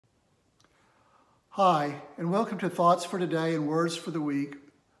Hi, and welcome to Thoughts for Today and Words for the Week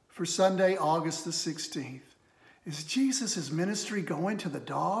for Sunday, August the 16th. Is Jesus' ministry going to the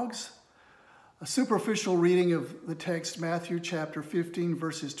dogs? A superficial reading of the text, Matthew chapter 15,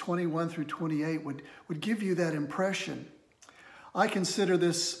 verses 21 through 28, would give you that impression. I consider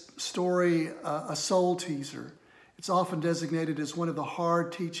this story a soul teaser. It's often designated as one of the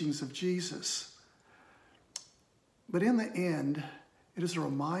hard teachings of Jesus. But in the end, it is a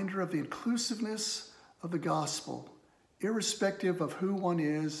reminder of the inclusiveness of the gospel, irrespective of who one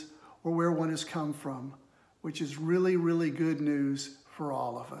is or where one has come from, which is really, really good news for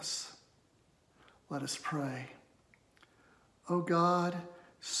all of us. Let us pray. O God,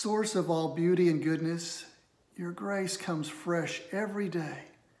 source of all beauty and goodness, your grace comes fresh every day.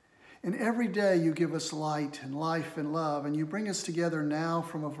 And every day you give us light and life and love, and you bring us together now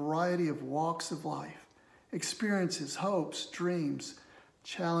from a variety of walks of life, experiences, hopes, dreams,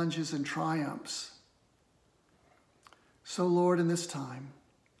 challenges, and triumphs. So, Lord, in this time,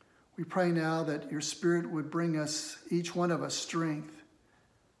 we pray now that your Spirit would bring us, each one of us, strength,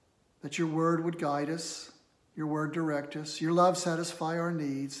 that your word would guide us, your word direct us, your love satisfy our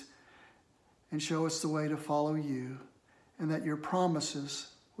needs, and show us the way to follow you, and that your promises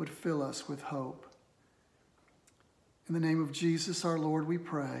would fill us with hope. In the name of Jesus, our Lord, we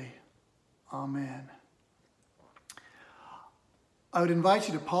pray. Amen. I would invite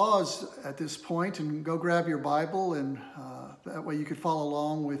you to pause at this point and go grab your Bible, and that way you could follow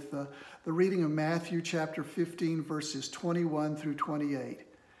along with the reading of Matthew chapter 15, verses 21 through 28.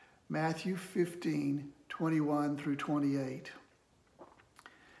 Matthew 15, 21 through 28.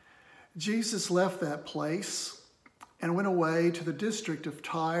 Jesus left that place and went away to the district of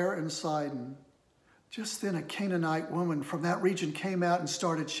Tyre and Sidon. Just then a Canaanite woman from that region came out and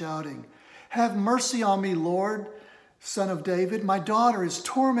started shouting, "Have mercy on me, Lord, Son of David, my daughter is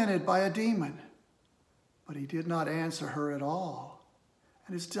tormented by a demon." But he did not answer her at all.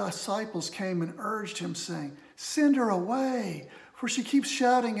 And his disciples came and urged him, saying, "Send her away, for she keeps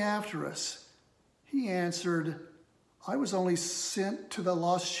shouting after us." He answered, "I was only sent to the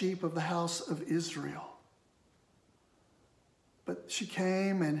lost sheep of the house of Israel." But she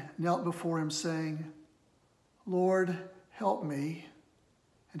came and knelt before him, saying, "Lord, help me."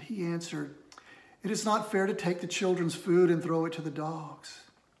 And he answered, "It is not fair to take the children's food and throw it to the dogs."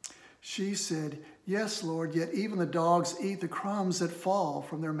 She said, "Yes, Lord, yet even the dogs eat the crumbs that fall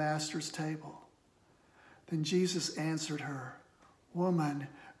from their master's table." Then Jesus answered her, "Woman,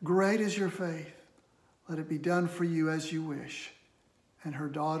 great is your faith. Let it be done for you as you wish." And her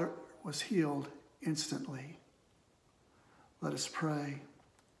daughter was healed instantly. Let us pray.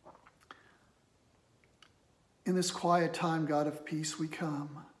 In this quiet time, God of peace, we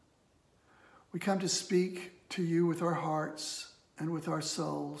come. We come to speak to you with our hearts and with our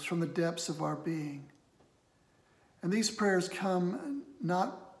souls from the depths of our being. And these prayers come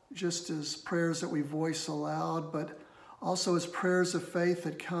not just as prayers that we voice aloud, but also as prayers of faith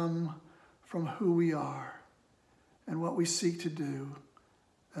that come from who we are and what we seek to do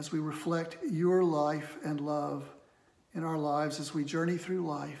as we reflect your life and love in our lives as we journey through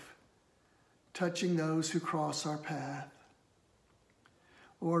life, touching those who cross our path.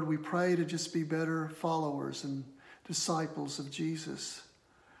 Lord, we pray to just be better followers and disciples of Jesus.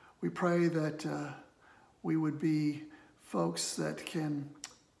 We pray that we would be folks that can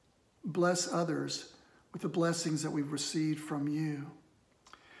bless others with the blessings that we've received from you.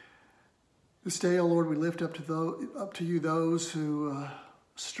 This day, O Lord, we lift up to you those who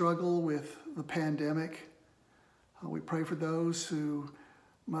struggle with the pandemic. We pray for those who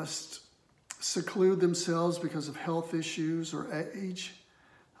must seclude themselves because of health issues or age,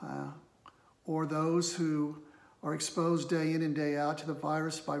 or those who are exposed day in and day out to the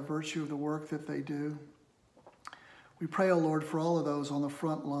virus by virtue of the work that they do. We pray, O Lord, for all of those on the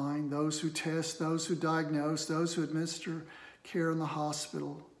front line, those who test, those who diagnose, those who administer care in the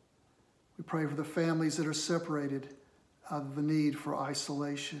hospital. We pray for the families that are separated out of the need for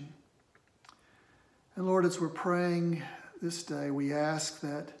isolation. And Lord, as we're praying this day, we ask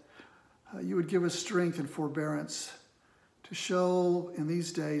that you would give us strength and forbearance to show in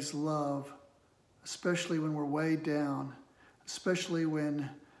these days love, especially when we're weighed down, especially when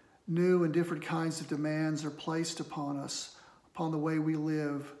new and different kinds of demands are placed upon us, upon the way we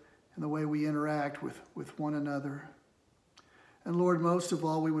live and the way we interact with one another. And Lord, most of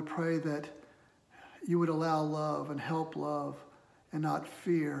all, we would pray that you would allow love and help love and not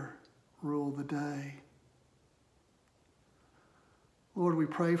fear rule the day. Lord, we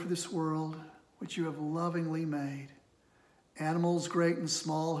pray for this world which you have lovingly made. Animals great and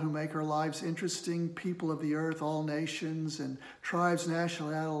small who make our lives interesting, people of the earth, all nations and tribes,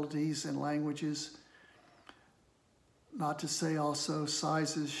 nationalities, and languages. not to say also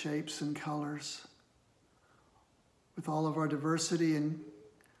sizes, shapes, and colors. With all of our diversity and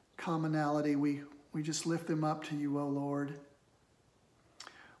commonality, we just lift them up to you, O Lord.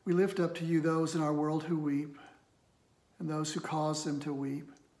 We lift up to you those in our world who weep and those who cause them to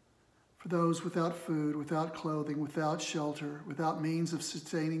weep. For those without food, without clothing, without shelter, without means of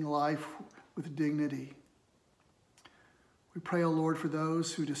sustaining life with dignity. We pray, O Lord, for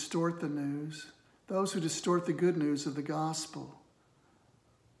those who distort the news, those who distort the good news of the gospel.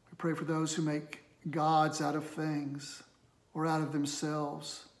 We pray for those who make gods out of things or out of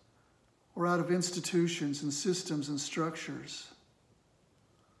themselves or out of institutions and systems and structures.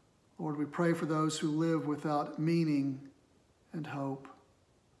 Lord, we pray for those who live without meaning and hope.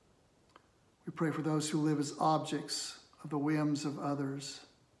 We pray for those who live as objects of the whims of others,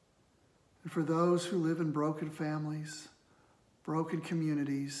 and for those who live in broken families, broken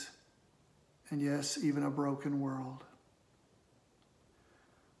communities, and yes, even a broken world.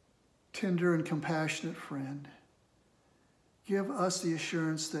 Tender and compassionate friend, give us the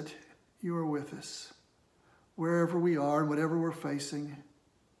assurance that you are with us, wherever we are and whatever we're facing,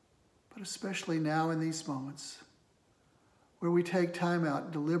 but especially now in these moments, where we take time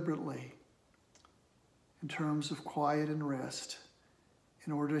out deliberately in terms of quiet and rest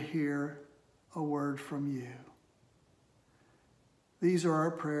in order to hear a word from you. These are our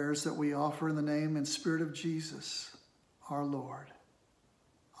prayers that we offer in the name and spirit of Jesus, our Lord.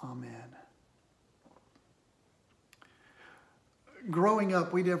 Amen. Growing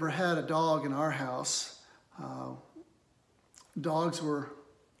up, we never had a dog in our house. Dogs were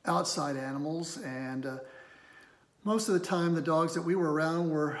outside animals, and most of the time the dogs that we were around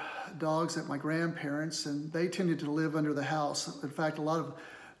were dogs at my grandparents, and they tended to live under the house. In fact, a lot of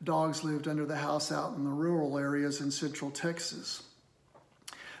dogs lived under the house out in the rural areas in central Texas.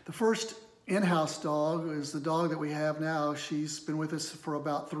 The first in-house dog is the dog that we have now. She's been with us for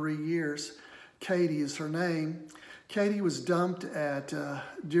about 3 years. Katie is her name. Katie was dumped at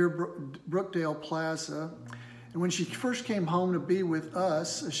Brookdale Plaza. And when she first came home to be with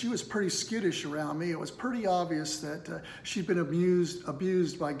us, she was pretty skittish around me. It was pretty obvious that she'd been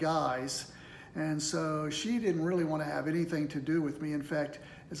abused by guys. And so she didn't really want to have anything to do with me. In fact,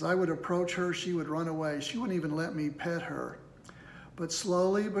 as I would approach her, she would run away. She wouldn't even let me pet her. But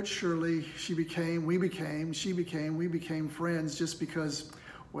slowly but surely, we became friends just because,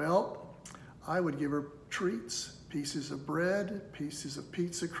 well, I would give her treats, pieces of bread, pieces of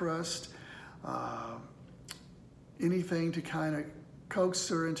pizza crust, anything to kind of coax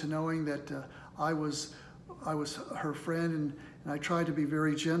her into knowing that I was her friend, and I tried to be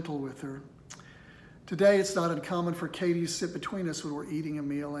very gentle with her. Today, it's not uncommon for Katie to sit between us when we're eating a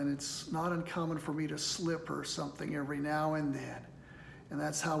meal, and it's not uncommon for me to slip her something every now and then. And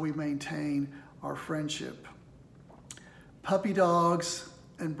that's how we maintain our friendship. Puppy dogs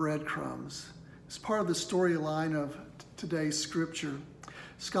and breadcrumbs is part of the storyline of today's scripture.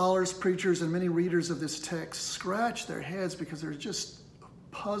 Scholars, preachers, and many readers of this text scratch their heads because they're just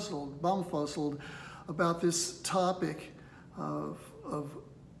bumfuzzled about this topic of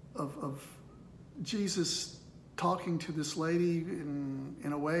Jesus talking to this lady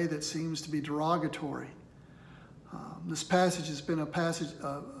in a way that seems to be derogatory. This passage has been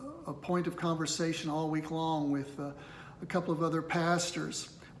a point of conversation all week long with a couple of other pastors.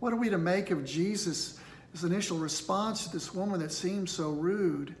 What are we to make of Jesus' initial response to this woman that seems so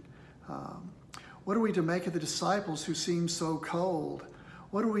rude? What are we to make of the disciples who seem so cold?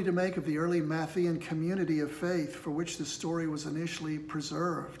 What are we to make of the early Matthean community of faith for which the story was initially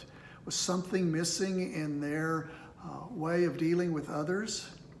preserved? Was something missing in their way of dealing with others?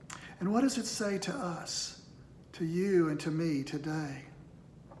 And what does it say to us, to you and to me today?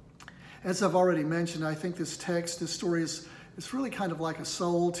 As I've already mentioned, I think this story is really kind of like a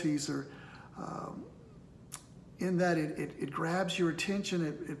soul teaser in that it grabs your attention,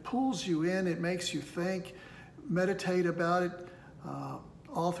 it pulls you in, it makes you think, meditate about it.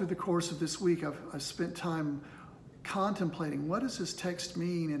 All through the course of this week, I've spent time contemplating what does this text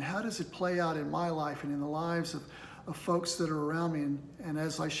mean and how does it play out in my life and in the lives of folks that are around me, and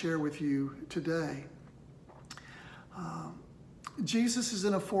as I share with you today. Jesus is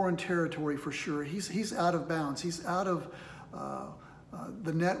in a foreign territory for sure. He's out of bounds. He's out of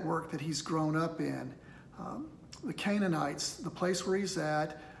the network that he's grown up in. The Canaanites, the place where he's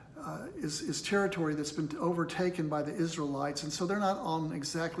at, is territory that's been overtaken by the Israelites, and so they're not on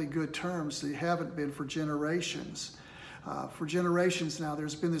exactly good terms. They haven't been for generations. For generations now,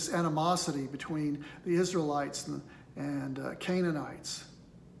 there's been this animosity between the Israelites and Canaanites.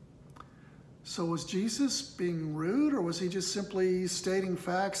 So was Jesus being rude, or was he just simply stating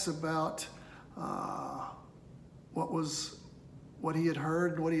facts about what he had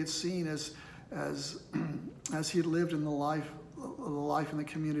heard and what he had seen as he had lived in the life in the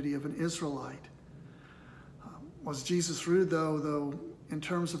community of an Israelite. Was Jesus rude though in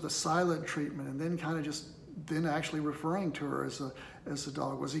terms of the silent treatment, and then kind of just then actually referring to her as a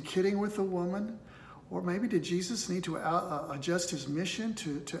dog? Was he kidding with the woman? Or maybe did Jesus need to adjust his mission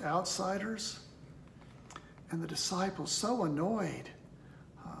to outsiders? And the disciples, so annoyed,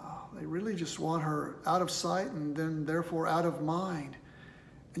 they really just want her out of sight and then therefore out of mind.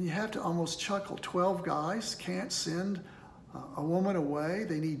 And you have to almost chuckle. 12 guys can't send a woman away.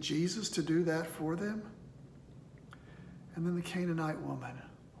 They need Jesus to do that for them. And then the Canaanite woman,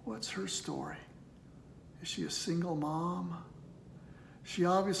 what's her story? Is she a single mom? She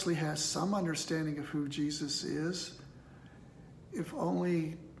obviously has some understanding of who Jesus is, if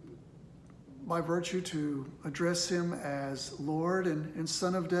only by virtue to address him as Lord and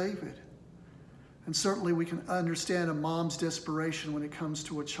Son of David. And certainly we can understand a mom's desperation when it comes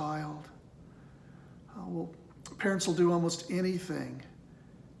to a child. Parents will do almost anything.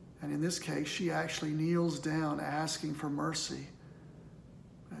 And in this case, she actually kneels down asking for mercy.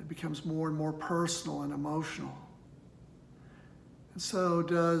 It becomes more and more personal and emotional. And so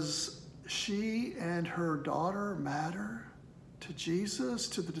does she and her daughter matter to Jesus,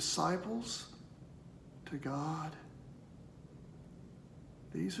 to the disciples, to God?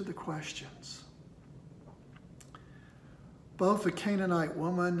 These are the questions. Both the Canaanite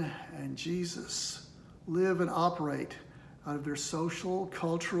woman and Jesus live and operate out of their social,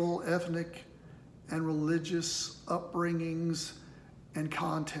 cultural, ethnic, and religious upbringings and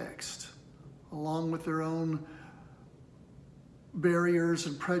context, along with their own barriers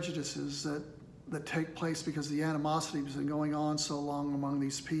and prejudices that take place because the animosity has been going on so long among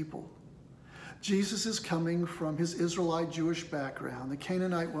these people. Jesus is coming from his Israelite Jewish background. The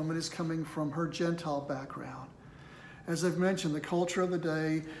Canaanite woman is coming from her Gentile background. As I've mentioned, the culture of the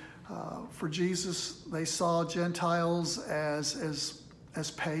day, for Jesus, they saw Gentiles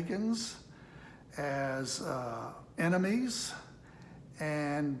as pagans, as enemies,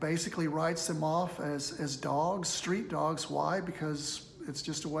 and basically writes them off as dogs, street dogs. Why? Because it's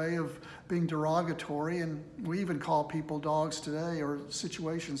just a way of being derogatory, and we even call people dogs today, or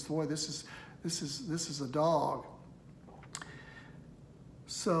situations. Boy, this is a dog.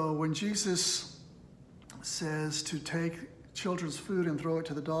 So when Jesus says to take children's food and throw it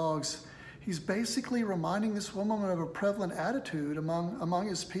to the dogs, he's basically reminding this woman of a prevalent attitude among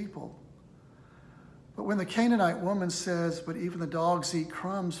his people. But when the Canaanite woman says, but even the dogs eat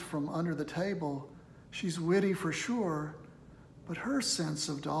crumbs from under the table, she's witty for sure, but her sense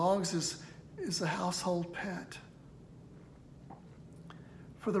of dogs is a household pet.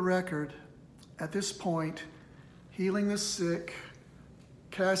 For the record, at this point, healing the sick,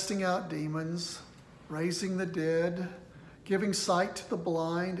 casting out demons, raising the dead, giving sight to the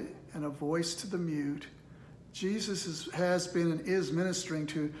blind and a voice to the mute, Jesus has been and is ministering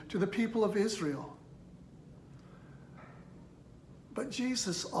to the people of Israel. But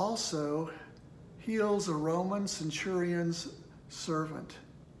Jesus also heals a Roman centurion's servant.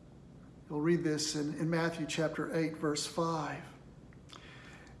 You'll read this in Matthew chapter 8, verse 5.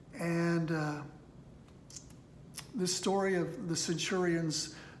 And this story of the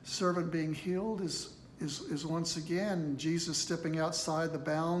centurion's servant being healed is once again Jesus stepping outside the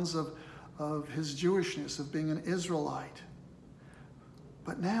bounds of his Jewishness, of being an Israelite.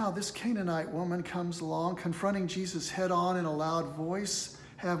 But now this Canaanite woman comes along, confronting Jesus head on in a loud voice.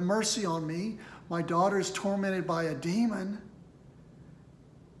 Have mercy on me. My daughter is tormented by a demon.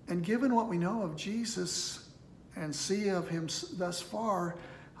 And given what we know of Jesus and see of him thus far,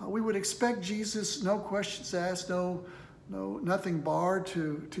 we would expect Jesus, no questions asked, nothing barred,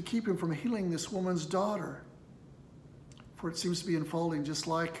 to keep him from healing this woman's daughter. For it seems to be unfolding just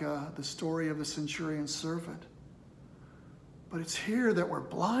like the story of the centurion's servant. But it's here that we're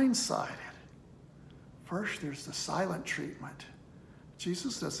blindsided. First, there's the silent treatment.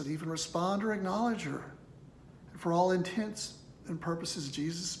 Jesus doesn't even respond or acknowledge her. And for all intents and purposes,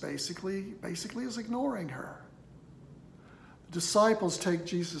 Jesus basically is ignoring her. The disciples take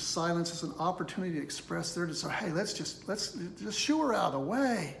Jesus' silence as an opportunity to express their desire. Hey, let's just shoo her out of the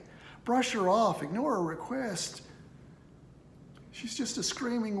way. Brush her off, ignore her request. She's just a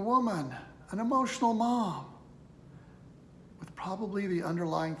screaming woman, an emotional mom, with probably the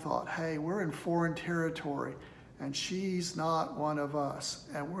underlying thought, hey, we're in foreign territory, and she's not one of us,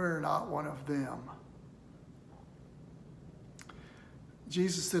 and we're not one of them.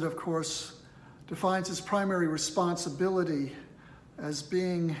 Jesus did, of course, defines his primary responsibility as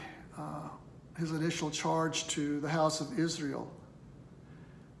being his initial charge to the house of Israel.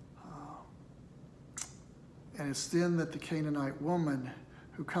 And it's then that the Canaanite woman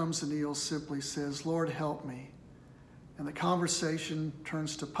who comes and kneels simply says, Lord, help me. And the conversation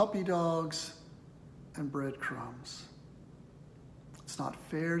turns to puppy dogs and breadcrumbs. It's not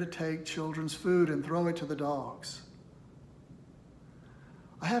fair to take children's food and throw it to the dogs.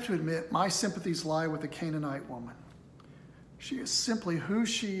 I have to admit, my sympathies lie with the Canaanite woman. She is simply who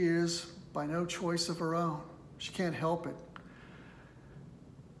she is by no choice of her own. She can't help it.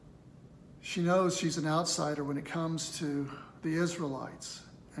 She knows she's an outsider when it comes to the Israelites,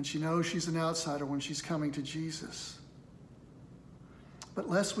 and she knows she's an outsider when she's coming to Jesus. But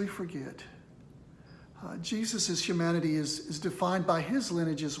lest we forget, Jesus' humanity is defined by his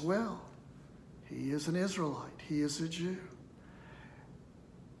lineage as well. He is an Israelite. He is a Jew.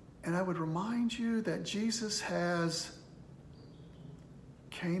 And I would remind you that Jesus has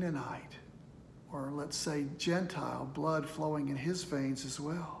Canaanite, or let's say Gentile, blood flowing in his veins as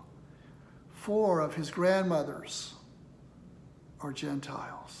well. 4 of his grandmothers are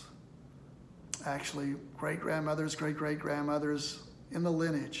Gentiles. Actually, great-grandmothers, great-great-grandmothers in the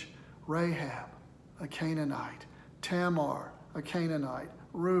lineage. Rahab, a Canaanite. Tamar, a Canaanite.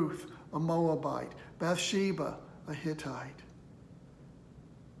 Ruth, a Moabite. Bathsheba, a Hittite.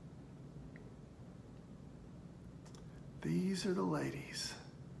 These are the ladies.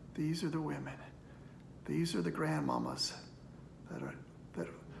 These are the women. These are the grandmamas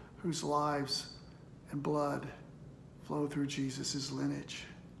whose lives and blood flow through Jesus' lineage.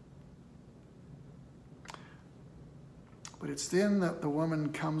 But it's then that the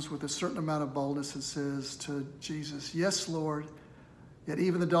woman comes with a certain amount of boldness and says to Jesus, yes, Lord, yet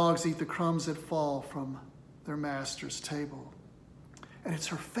even the dogs eat the crumbs that fall from their master's table. And it's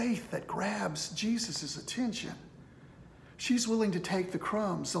her faith that grabs Jesus' attention. She's willing to take the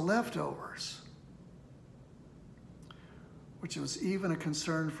crumbs, the leftovers, which was even a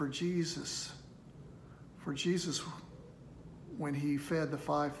concern for Jesus. For Jesus, when he fed the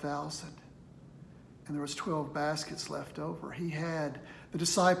 5,000, and there was 12 baskets left over, he had the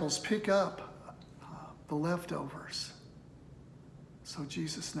disciples pick up the leftovers. So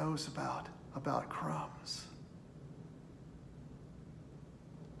Jesus knows about crumbs.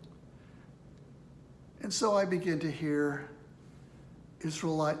 And so I begin to hear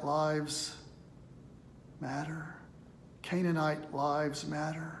Israelite lives matter, Canaanite lives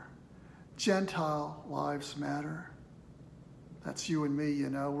matter, Gentile lives matter. That's you and me, you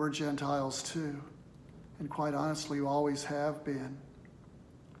know, we're Gentiles too. And quite honestly, we always have been.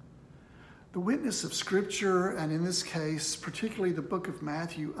 The witness of Scripture, and in this case, particularly the book of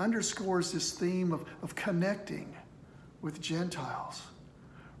Matthew, underscores this theme of connecting with Gentiles.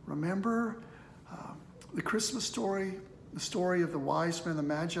 Remember the Christmas story, the story of the wise men, the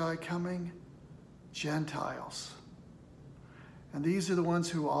Magi coming? Gentiles. And these are the ones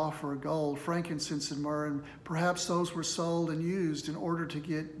who offer gold, frankincense, and myrrh, and perhaps those were sold and used in order to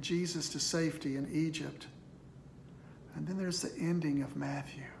get Jesus to safety in Egypt. And then there's the ending of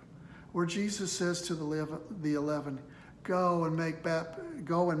Matthew, where Jesus says to the 11, go and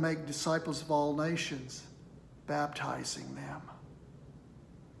make disciples of all nations, baptizing them.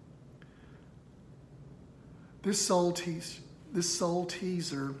 This soul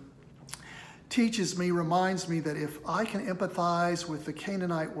teaser reminds me that if I can empathize with the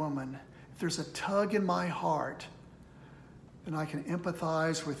Canaanite woman, if there's a tug in my heart, then I can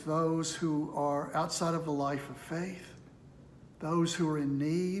empathize with those who are outside of the life of faith, those who are in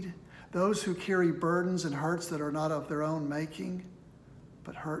need, those who carry burdens and hurts that are not of their own making,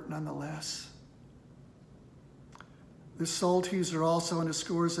 but hurt nonetheless. This soul teaser also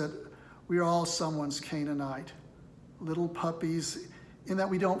underscores that we are all someone's Canaanite, little puppies, in that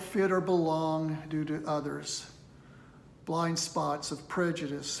we don't fit or belong due to others. Blind spots of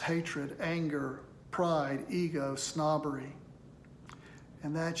prejudice, hatred, anger, pride, ego, snobbery.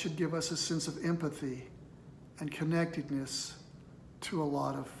 And that should give us a sense of empathy and connectedness to a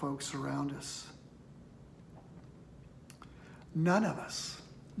lot of folks around us. None of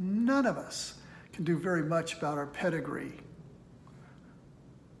us can do very much about our pedigree,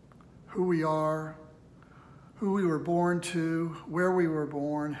 who we are, who we were born to, where we were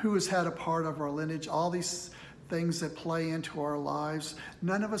born, who has had a part of our lineage, all these things that play into our lives.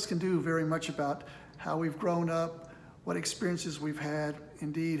 None of us can do very much about how we've grown up, what experiences we've had,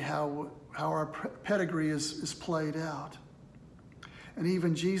 indeed how our pedigree is played out. And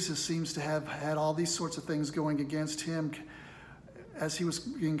even Jesus seems to have had all these sorts of things going against him as he was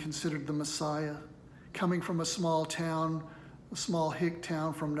being considered the Messiah, coming from a small town, a small hick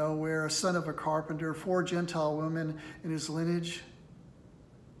town from nowhere, a son of a carpenter, 4 Gentile women in his lineage.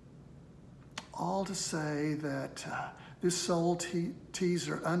 All to say that this soul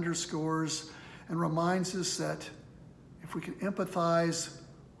teaser underscores and reminds us that if we can empathize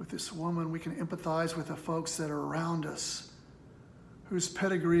with this woman, we can empathize with the folks that are around us, whose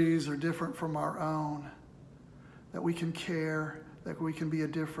pedigrees are different from our own, that we can care, that we can be a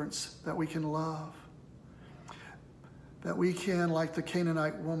difference, that we can love, that we can, like the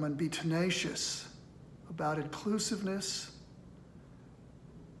Canaanite woman, be tenacious about inclusiveness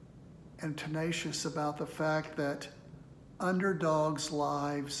and tenacious about the fact that underdogs'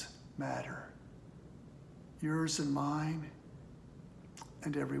 lives matter. Yours and mine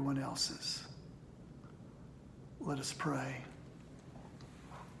and everyone else's. Let us pray.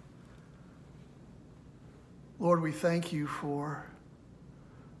 Lord, we thank you for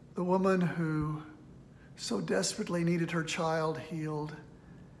the woman who so desperately needed her child healed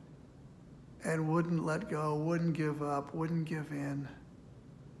and wouldn't let go, wouldn't give up, wouldn't give in,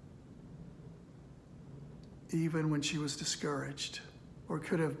 even when she was discouraged or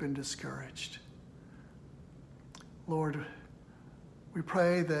could have been discouraged. Lord, we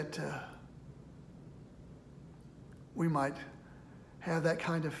pray that we might have that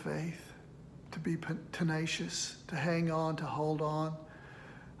kind of faith, to be tenacious, to hang on, to hold on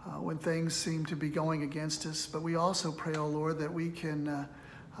when things seem to be going against us. But we also pray, oh Lord, that we can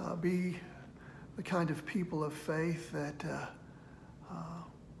be the kind of people of faith that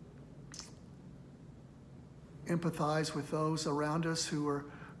empathize with those around us who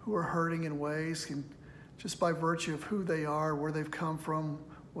are hurting in ways, and just by virtue of who they are, where they've come from,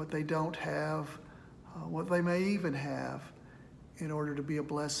 what they don't have, what they may even have, in order to be a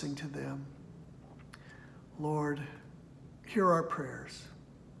blessing to them. Lord, hear our prayers.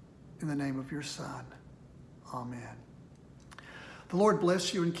 In the name of your Son, amen. The Lord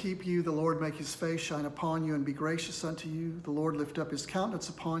bless you and keep you. The Lord make his face shine upon you and be gracious unto you. The Lord lift up his countenance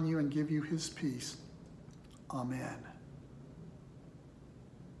upon you and give you his peace. Amen.